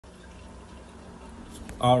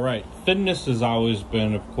All right, thinness has always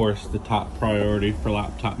been, of course, the top priority for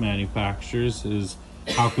laptop manufacturers. Is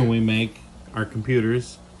how can we make our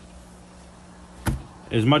computers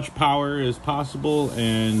as much power as possible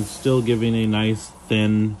and still giving a nice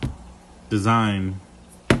thin design.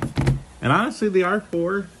 And honestly, the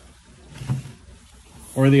R4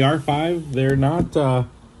 or the R5, they're not,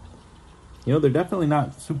 they're definitely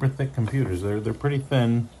not super thick computers. They're pretty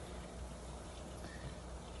thin.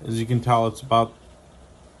 As you can tell, it's about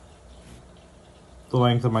the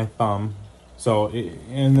length of my thumb. So,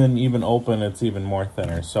 and then even open, it's even more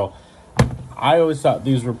thinner. So I always thought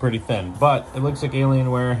these were pretty thin, but it looks like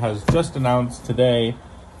Alienware has just announced today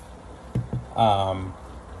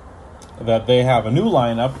that they have a new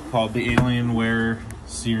lineup called the Alienware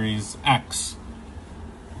Series X.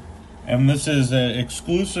 And this is an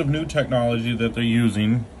exclusive new technology that they're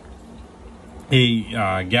using, a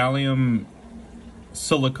gallium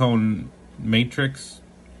silicone matrix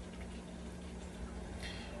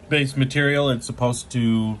based material. It's supposed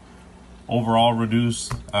to overall reduce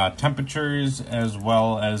temperatures as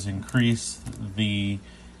well as increase the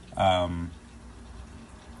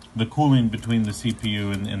cooling between the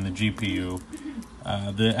CPU and the GPU.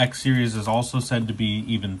 The X series is also said to be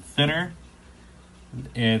even thinner.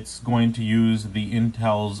 It's going to use the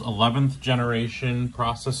Intel's 11th generation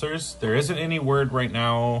processors. There isn't any word right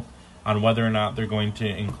now on whether or not they're going to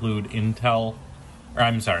include Intel, or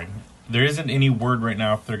I'm sorry, there isn't any word right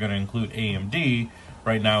now if they're going to include AMD.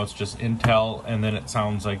 Right now it's just Intel, and then it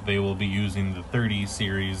sounds like they will be using the 30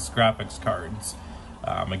 series graphics cards.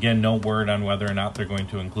 Again, no word on whether or not they're going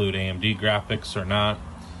to include AMD graphics or not.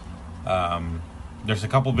 There's a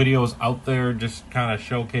couple videos out there just kind of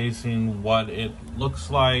showcasing what it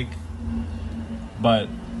looks like, but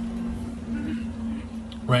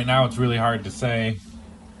right now it's really hard to say.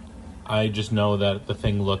 I just know that the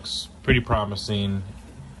thing looks pretty promising.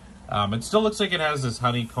 It still looks like it has this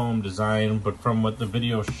honeycomb design, but from what the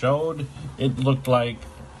video showed, it looked like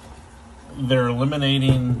they're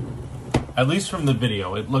eliminating, at least from the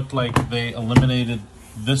video, it looked like they eliminated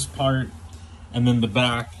this part and then the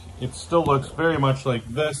back. It still looks very much like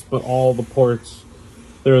this, but all the ports,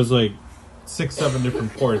 there's like 6-7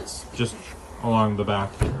 different ports just along the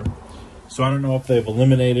back here. So I don't know if they've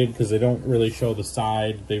eliminated, because they don't really show the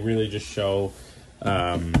side. They really just show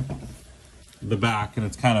the back, and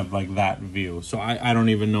it's kind of like that view. So I don't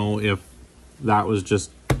even know if that was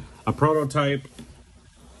just a prototype.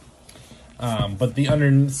 But the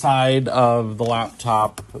underside of the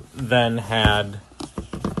laptop then had,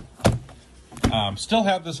 still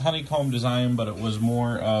had this honeycomb design, but it was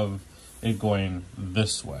more of it going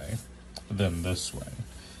this way than this way.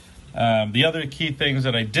 The other key things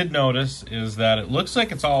that I did notice is that it looks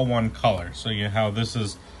like it's all one color. So you how this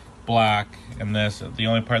is black and this. The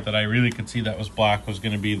only part that I really could see that was black was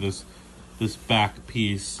going to be this back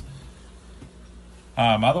piece.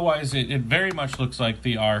 Otherwise, it very much looks like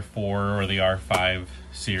the R4 or the R5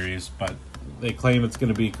 series, but they claim it's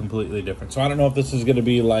going to be completely different. So I don't know if this is going to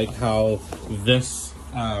be like how this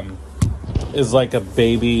is like a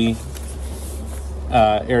baby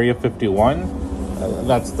Area 51.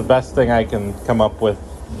 That's the best thing I can come up with.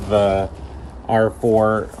 The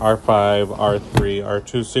R4, R5, R3,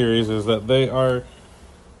 R2 series is that they are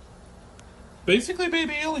basically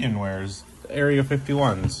baby Alienware's Area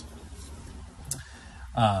 51s.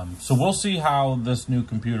 So we'll see how this new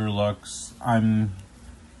computer looks.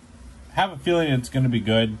 Have a feeling it's going to be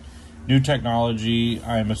good. New technology.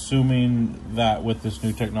 I'm assuming that with this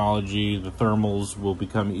new technology, the thermals will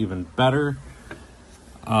become even better.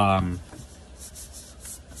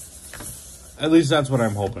 At least that's what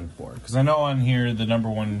I'm hoping for. Because I know on here the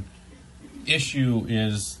number one issue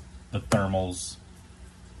is the thermals.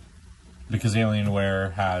 Because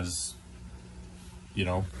Alienware has,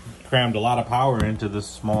 crammed a lot of power into this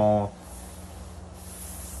small,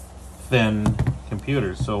 thin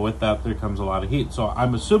computer. So with that, there comes a lot of heat. So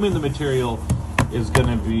I'm assuming the material is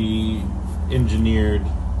going to be engineered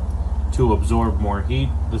to absorb more heat.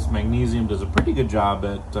 This magnesium does a pretty good job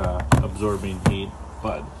at absorbing heat,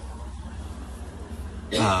 but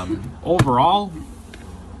overall,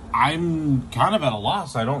 I'm kind of at a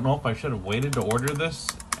loss. I don't know if I should have waited to order this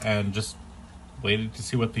and just waited to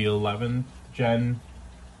see what the 11th gen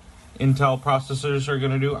Intel processors are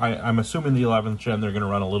going to do. I'm assuming the 11th gen, they're going to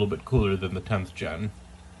run a little bit cooler than the 10th gen.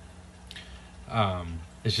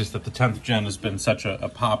 It's just that the 10th gen has been such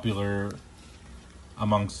a popular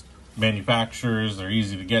amongst manufacturers. They're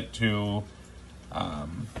easy to get to.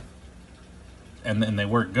 And they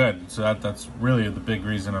work good, so that's really the big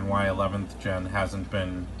reason on why 11th gen hasn't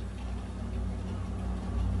been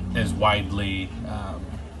as widely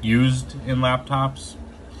used in laptops.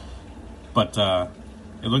 But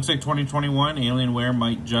it looks like 2021 Alienware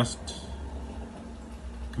might just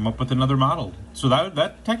come up with another model. So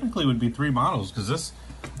that technically would be 3 models, because this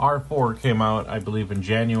R4 came out, I believe, in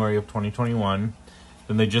January of 2021.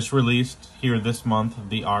 Then they just released here this month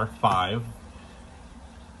the R5.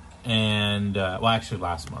 And, well, actually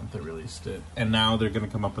last month they released it. And now they're going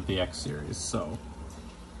to come up with the X series. So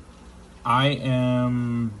I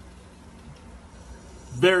am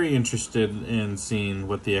very interested in seeing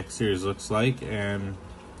what the X series looks like, and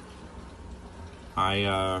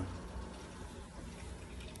I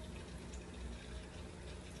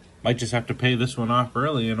might just have to pay this one off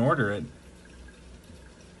early and order it.